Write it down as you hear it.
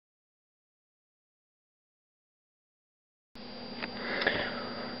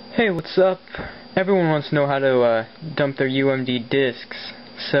Hey, what's up? Everyone wants to know how to dump their UMD discs,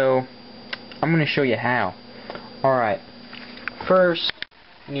 so I'm going to show you how. Alright, first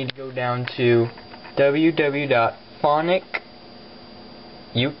you need to go down to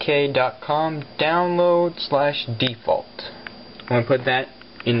www.phonicuk.com download/default. I'm going to put that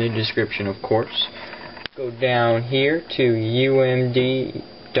in the description, of course. Go down here to UMD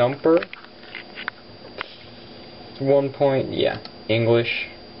dumper. English,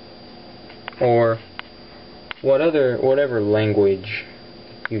 or whatever language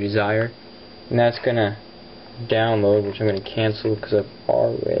you desire, and that's gonna download, which I'm gonna cancel because I've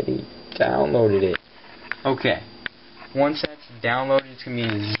already downloaded it. Okay, once that's downloaded, it's gonna be in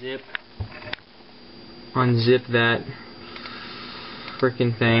a zip. Unzip that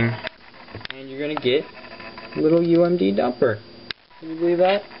frickin' thing, and you're gonna get a little UMD dumper. Can you believe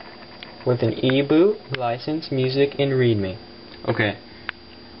that? With an e-boot, license, music, and readme. Okay.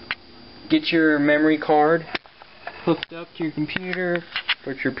 Get your memory card hooked up to your computer.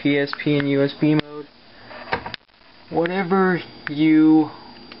 Put your PSP in USB mode. Whatever you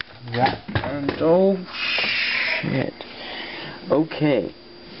want. And oh shit. Okay.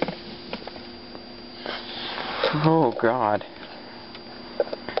 Oh god.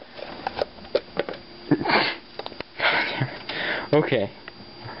 Okay.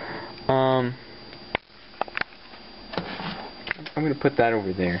 I'm gonna put that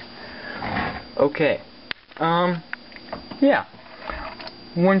over there. Okay. Yeah.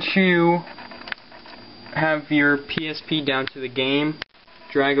 Once you have your PSP down to the game,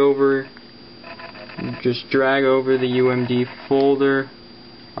 just drag over the UMD folder.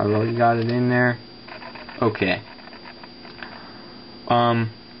 I've already got it in there. Okay.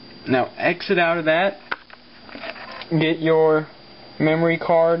 Now exit out of that. Get your memory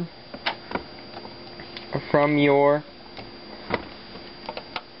card from your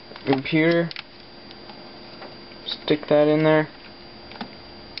computer, stick that in there,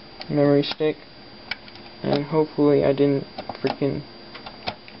 memory stick, and hopefully I didn't freaking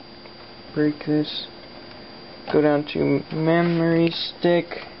break this. Go down to memory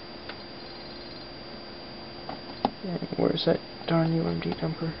stick, and where's that darn UMD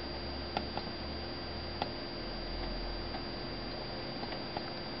dumper?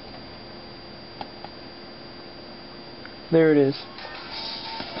 There it is.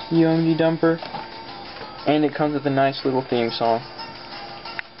 UMD dumper, and it comes with a nice little theme song.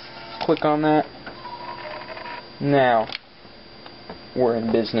 Click on that. Now we're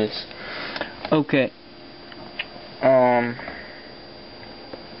in business. Okay.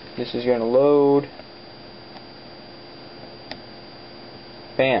 This is gonna load.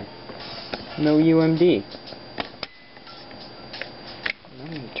 Bam. No UMD. I'm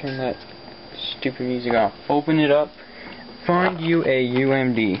gonna turn that stupid music off. Open it up. Find you a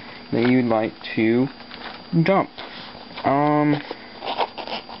UMD that you'd like to dump.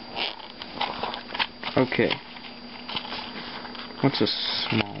 Okay. What's a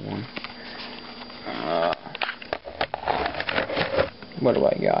small one? What do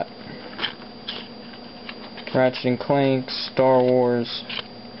I got? Ratchet and Clank, Star Wars,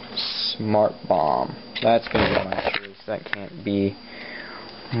 Smart Bomb. That's gonna be my choice. That can't be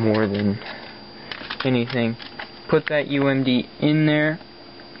more than anything. Put that UMD in there.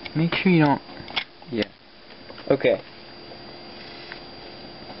 Make sure you don't... Yeah. Okay.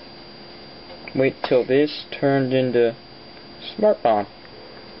 Wait till this turned into Smart Bomb.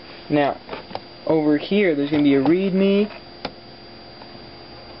 Now, over here, there's going to be a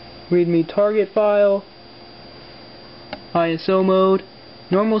readme target file, ISO mode,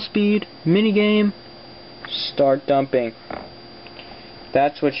 normal speed, minigame, start dumping.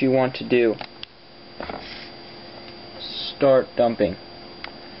 That's what you want to do. Start dumping.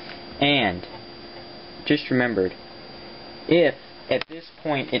 And just remembered, if at this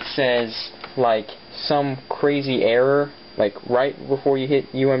point it says like some crazy error, like right before you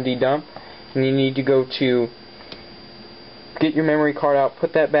hit UMD dump, and you need to go to get your memory card out,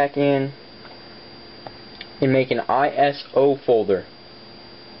 put that back in, and make an ISO folder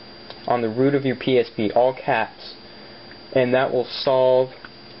on the root of your PSP, all caps, and that will solve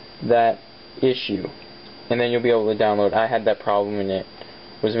that issue. And then you'll be able to download. I had that problem and it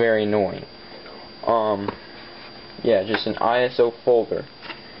was very annoying. Yeah, just an ISO folder.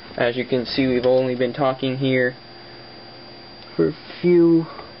 As you can see, we've only been talking here for a few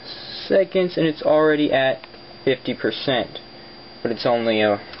seconds and it's already at 50%. But it's only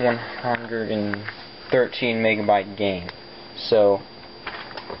a 113 megabyte game. So,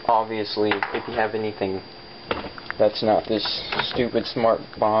 obviously, if you have anything that's not this stupid Smart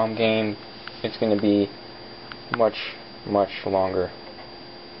Bomb game, it's going to be much longer.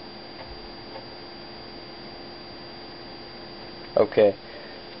 Okay.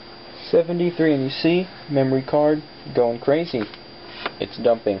 73, and you see, memory card going crazy. It's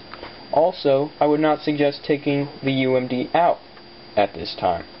dumping. Also, I would not suggest taking the UMD out at this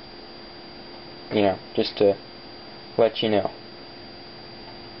time. You know, just to let you know.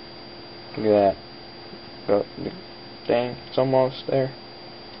 Look at that. Go, dang, it's almost there.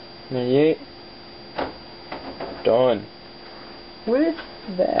 98. Done with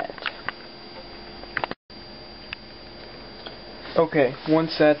that. Okay,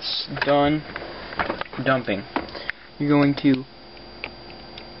 once that's done dumping, you're going to...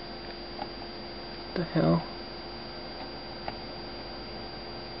 What the hell?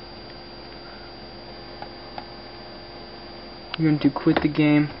 You're going to quit the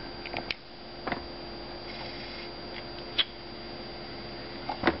game.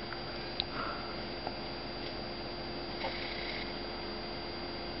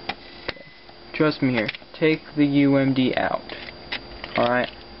 Trust me here. Take the UMD out. Alright.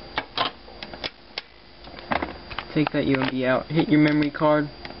 Take that UMD out. Hit your memory card.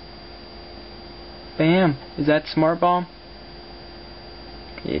 Bam! Is that Smart Bomb?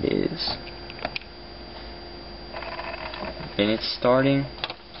 It is. And it's starting.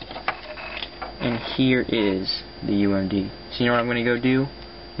 And here is the UMD. So you know what I'm going to go do?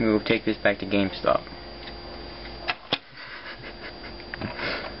 I'm going to go take this back to GameStop.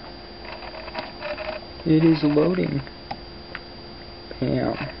 It is loading.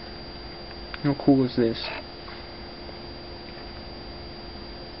 Bam. How cool is this?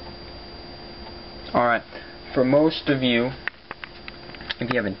 Alright, for most of you,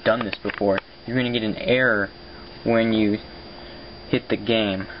 if you haven't done this before, you're going to get an error when you hit the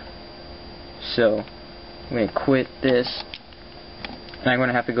game. So, I'm going to quit this, and I'm going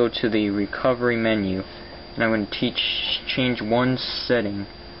to have to go to the recovery menu, and I'm going to change one setting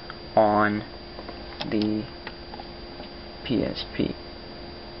on the PSP.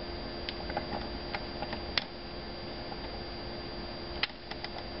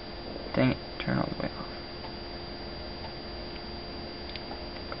 Dang it, turn all the way off.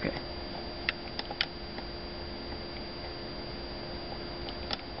 Okay.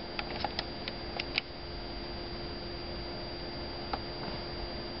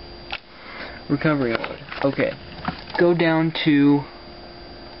 Recovery mode. Okay. Go down to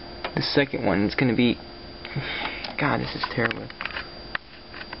the second one. It's gonna be... God, this is terrible.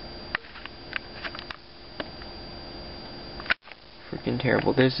 Freaking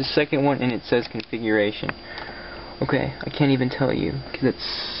terrible. There's the second one and it says configuration. Okay, I can't even tell you because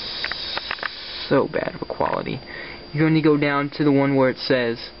it's so bad of a quality. You're going to go down to the one where it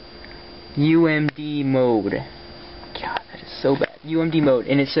says UMD mode. God, that is so bad. UMD mode,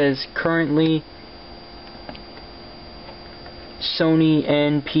 and it says currently Sony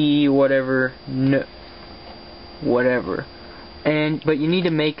NP whatever, no, whatever. But you need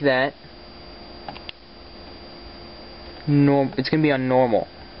to make that it's going to be on normal,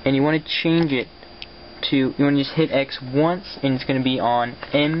 and you want to change it to, you want to just hit X once, and it's going to be on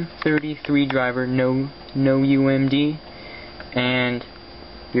M33 driver, no UMD, and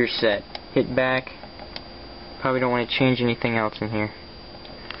you're set. Hit back. Probably don't want to change anything else in here,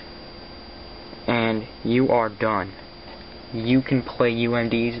 and you are done. You can play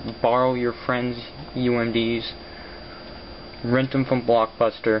UMDs, borrow your friends' UMDs, rent them from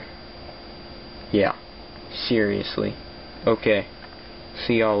Blockbuster. Yeah, seriously. Okay,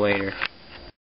 see y'all later.